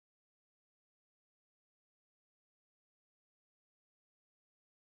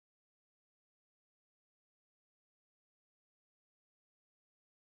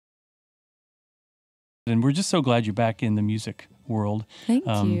And we're just so glad you're back in the music world. Thank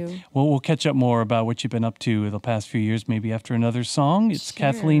you. Well, we'll catch up more about what you've been up to the past few years, maybe after another song. It's Sure.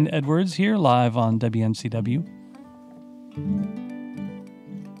 Kathleen Edwards here live on WNCW.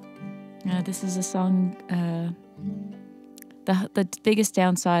 This is a song. The biggest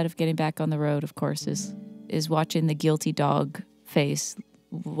downside of getting back on the road, of course, is watching the guilty dog face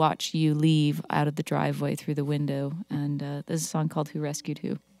watch you leave out of the driveway through the window. And there's a song called "Who Rescued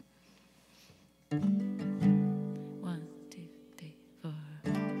Who." 1, 2, 3, 4.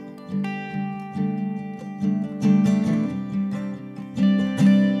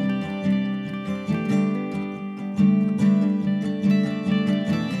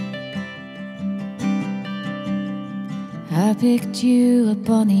 I picked you up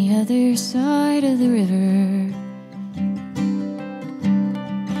on the other side of the river.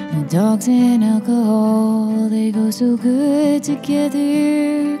 Dogs and alcohol, they go so good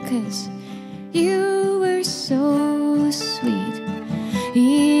together, 'cause you were so sweet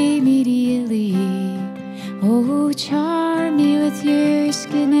immediately. Oh, charm me with your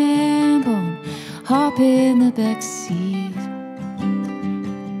skin and bone. Hop in the back seat.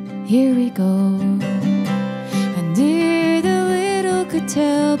 Here we go. Under the little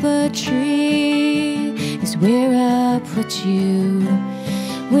Catalpa tree is where I put you,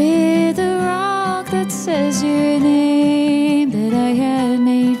 with a rock that says your name that I had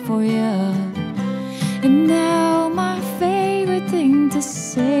made for you. And now my favorite thing to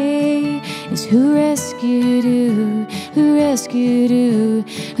say is who rescued you, who rescued you,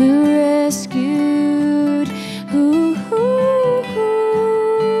 who rescued who.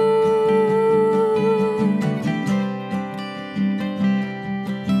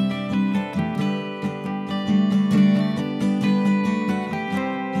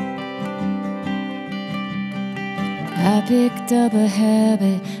 I picked up a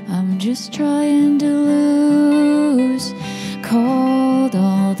habit I'm just trying to lose, called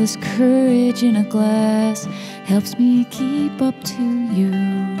all this courage in a glass, helps me keep up to you.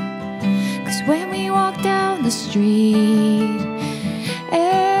 'Cause when we walk down the street,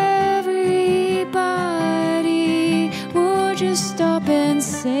 everybody will just stop and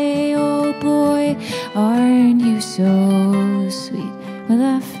say, oh boy, aren't you so sweet? Well,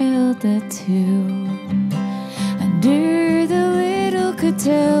 I felt that too. Under the little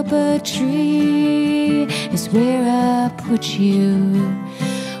Catalpa tree is where I put you,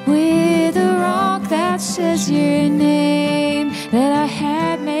 with a rock that says your name that I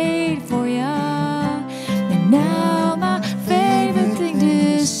had made for you. And now my favorite thing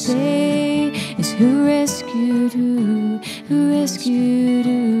to say is who rescued who rescued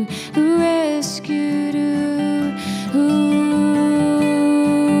who rescued who.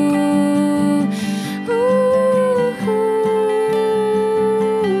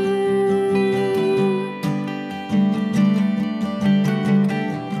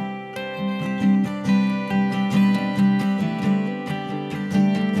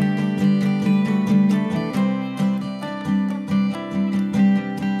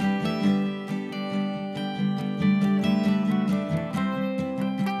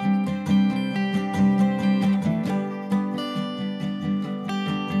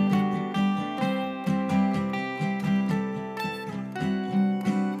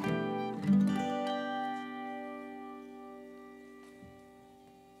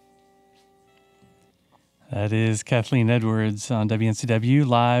 That is Kathleen Edwards on WNCW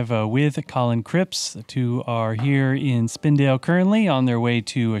live with Colin Cripps. The two are here in Spindale currently on their way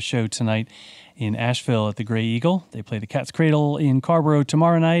to a show tonight in Asheville at the Grey Eagle. They play the Cat's Cradle in Carborough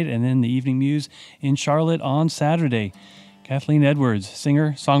tomorrow night and then the Evening Muse in Charlotte on Saturday. Kathleen Edwards,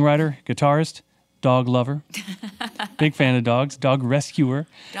 singer, songwriter, guitarist, dog lover, big fan of dogs, dog rescuer.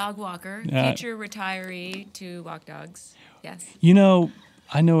 Dog walker, future retiree to walk dogs, yes. You know,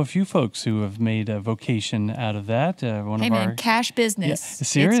 I know a few folks who have made a vocation out of that. Cash business. Yeah,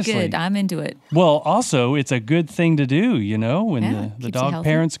 seriously. It's good. I'm into it. Well, also, it's a good thing to do, you know. When the dog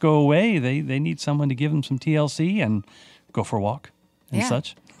parents go away, they need someone to give them some TLC and go for a walk and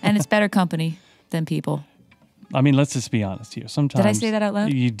such. And it's better company than people. I mean, let's just be honest here. Sometimes. Did I say that out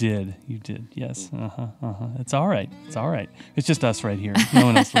loud? You did. Yes. It's all right. It's just us right here. No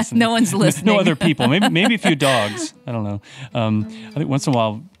one else listening. No one's listening. No other people. Maybe a few dogs. I don't know. I think once in a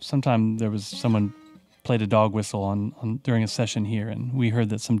while, sometime there was someone played a dog whistle on during a session here, and we heard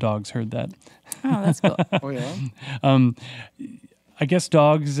that some dogs heard that. Oh, that's cool. Oh, yeah? I guess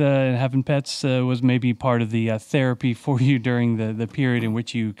dogs and having pets was maybe part of the therapy for you during the period in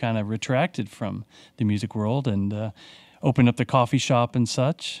which you kind of retracted from the music world and opened up the coffee shop and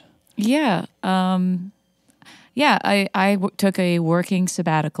such. Yeah. I took a working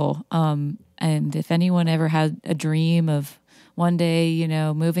sabbatical And if anyone ever had a dream of one day, you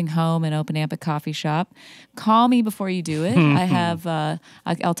know, moving home and opening up a coffee shop, call me before you do it. I have,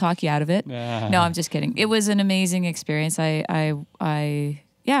 I'll talk you out of it. No, I'm just kidding. It was an amazing experience. I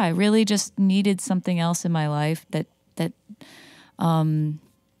really just needed something else in my life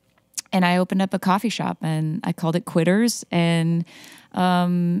and I opened up a coffee shop and I called it Quitters, and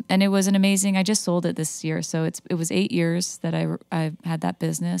it was an amazing. I just sold it this year, so it was 8 years that I had that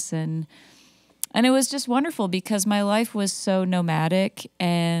business, and it was just wonderful because my life was so nomadic,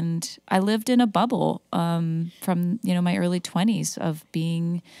 and I lived in a bubble from, you know, my early 20s of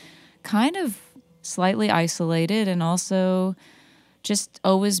being kind of slightly isolated and also just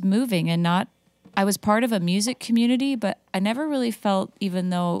always moving and not. I was part of a music community, but I never really felt, even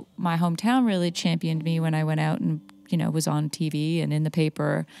though my hometown really championed me when I went out and, you know, was on TV and in the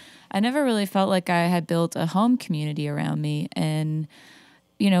paper, I never really felt like I had built a home community around me. And,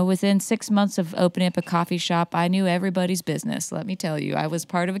 you know, within 6 months of opening up a coffee shop, I knew everybody's business. Let me tell you, I was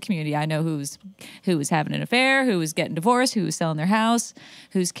part of a community. I know who was having an affair, who was getting divorced, who was selling their house,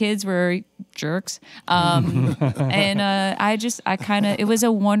 whose kids were jerks. It was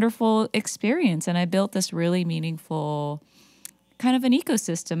a wonderful experience. And I built this really meaningful kind of an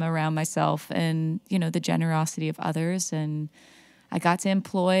ecosystem around myself and, you know, the generosity of others. And I got to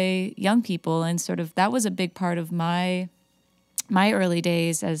employ young people, and sort of that was a big part of my early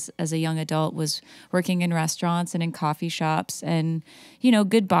days as a young adult, was working in restaurants and in coffee shops, and, you know,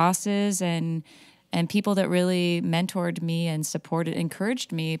 good bosses and people that really mentored me and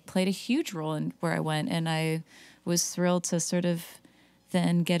encouraged me played a huge role in where I went. And I was thrilled to sort of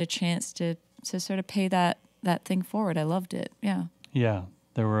then get a chance to sort of pay that thing forward. I loved it. Yeah. Yeah.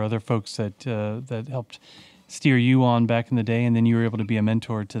 There were other folks that helped steer you on back in the day, and then you were able to be a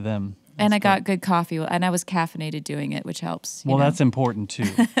mentor to them. And I got good coffee, and I was caffeinated doing it, which helps. Well, that's important too.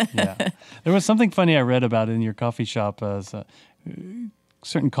 Yeah. There was something funny I read about in your coffee shop.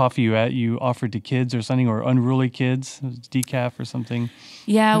 Certain coffee you offered to kids or something, or unruly kids, decaf or something.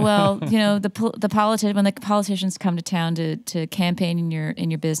 Yeah, well, you know, when the politicians come to town to campaign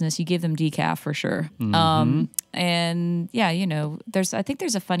in your business, you give them decaf for sure. Mm-hmm. And yeah, you know, I think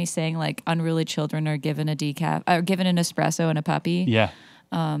there's a funny saying like unruly children are given a decaf, or given an espresso and a puppy. Yeah.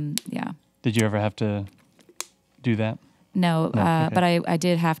 Yeah. Did you ever have to do that? No, okay. But I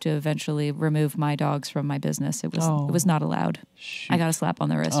did have to eventually remove my dogs from my business. It was not allowed. Shoot. I got a slap on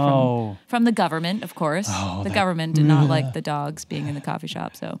the wrist from the government, of course. The government did not like the dogs being in the coffee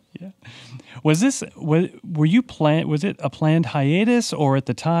shop. So yeah, was it a planned hiatus, or at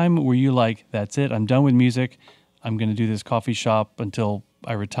the time were you like, that's it, I'm done with music, I'm going to do this coffee shop until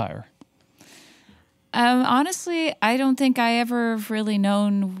I retire? Honestly, I don't think I ever really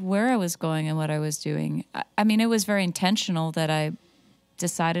known where I was going and what I was doing. I mean, it was very intentional that I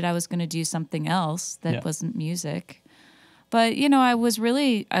decided I was going to do something else that wasn't music. But, you know, I was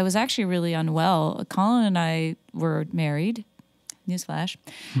actually really unwell. Colin and I were married, newsflash,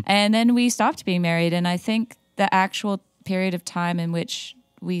 and then we stopped being married. And I think the actual period of time in which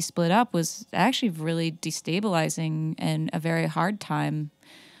we split up was actually really destabilizing and a very hard time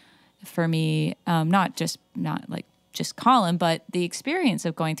for me, not just Colin, but the experience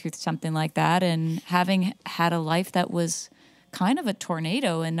of going through something like that and having had a life that was kind of a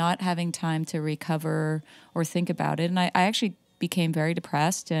tornado and not having time to recover or think about it. And I actually became very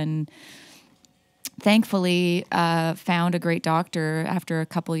depressed, and thankfully found a great doctor after a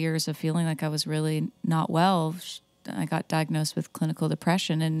couple years of feeling like I was really not well. I got diagnosed with clinical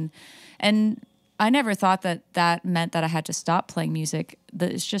depression, and I never thought that meant that I had to stop playing music.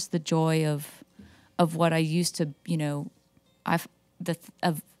 It's just the joy of what I used to, you know, I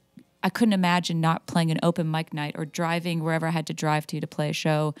couldn't imagine not playing an open mic night or driving wherever I had to drive to play a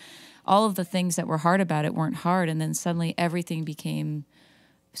show. All of the things that were hard about it weren't hard, and then suddenly everything became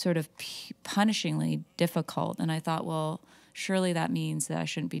sort of punishingly difficult. And I thought, well, surely that means that I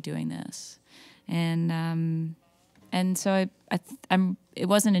shouldn't be doing this. And so it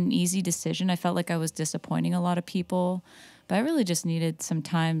wasn't an easy decision. I felt like I was disappointing a lot of people, but I really just needed some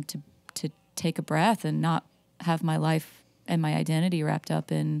time to take a breath and not have my life and my identity wrapped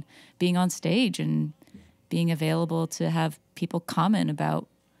up in being on stage and being available to have people comment about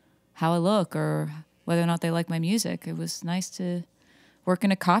how I look or whether or not they like my music. It was nice to work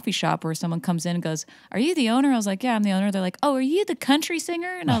in a coffee shop where someone comes in and goes, "Are you the owner?" I was like, "Yeah, I'm the owner." They're like, "Oh, are you the country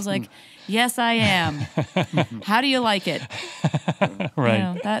singer?" And I was like, "Yes, I am." "How do you like it?" Right.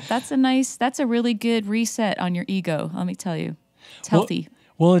 You know, that's a really good reset on your ego. Let me tell you, it's healthy.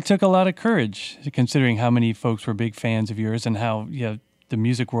 Well, it took a lot of courage, considering how many folks were big fans of yours and how the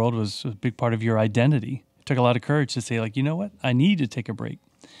music world was a big part of your identity. It took a lot of courage to say, like, you know what, I need to take a break.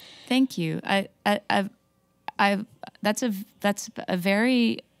 Thank you. That's a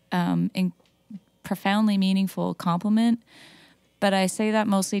very profoundly meaningful compliment. But I say that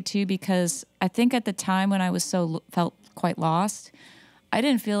mostly too because I think at the time when I was felt quite lost, I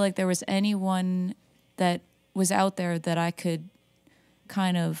didn't feel like there was anyone that was out there that I could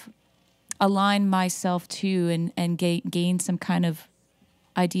kind of align myself to and gain some kind of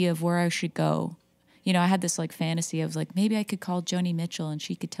idea of where I should go. You know, I had this like fantasy of like, maybe I could call Joni Mitchell and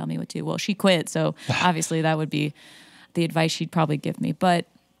she could tell me what to do. Well, she quit, so obviously that would be the advice she'd probably give me. But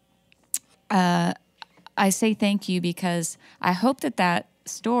I say thank you because I hope that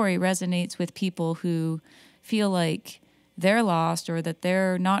story resonates with people who feel like they're lost or that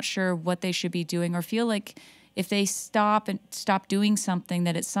they're not sure what they should be doing or feel like if they stop doing something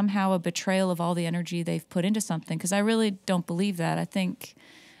that it's somehow a betrayal of all the energy they've put into something. Because I really don't believe that. I think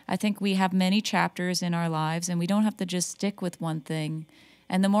we have many chapters in our lives and we don't have to just stick with one thing.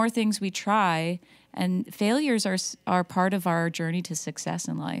 And the more things we try, and failures are part of our journey to success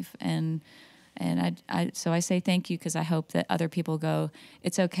in life. So I say thank you because I hope that other people go,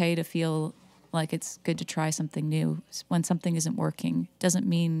 it's okay to feel like it's good to try something new. When something isn't working, doesn't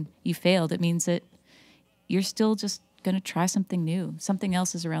mean you failed. It means that you're still just going to try something new. Something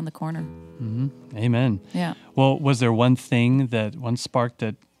else is around the corner. Mm-hmm. Amen. Yeah. Well, was there one spark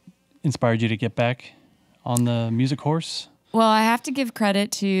that inspired you to get back on the music horse? Well, I have to give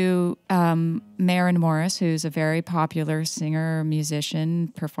credit to Maren Morris, who's a very popular singer,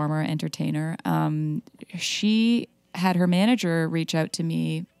 musician, performer, entertainer. She had her manager reach out to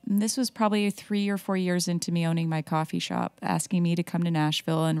me. This was probably 3 or 4 years into me owning my coffee shop, asking me to come to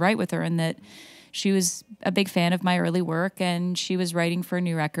Nashville and write with her, and that she was a big fan of my early work, and she was writing for a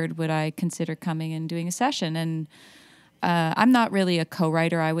new record. Would I consider coming and doing a session? And I'm not really a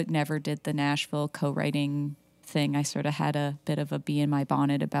co-writer. I would never did the Nashville co-writing thing. I sort of had a bit of a bee in my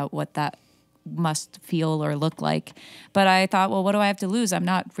bonnet about what that must feel or look like. But I thought, well, what do I have to lose? I'm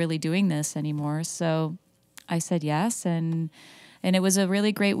not really doing this anymore. So I said yes, and it was a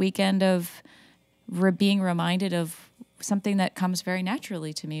really great weekend of being reminded of something that comes very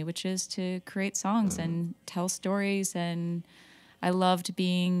naturally to me, which is to create songs and tell stories. And I loved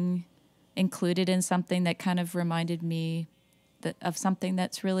being included in something that kind of reminded me of something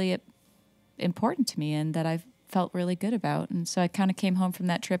that's really important to me and that I felt really good about. And so I kind of came home from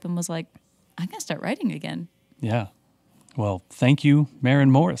that trip and was like, I'm going to start writing again. Yeah. Well, thank you,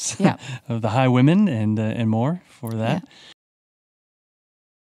 Maren Morris, yeah. of the High Women and more for that.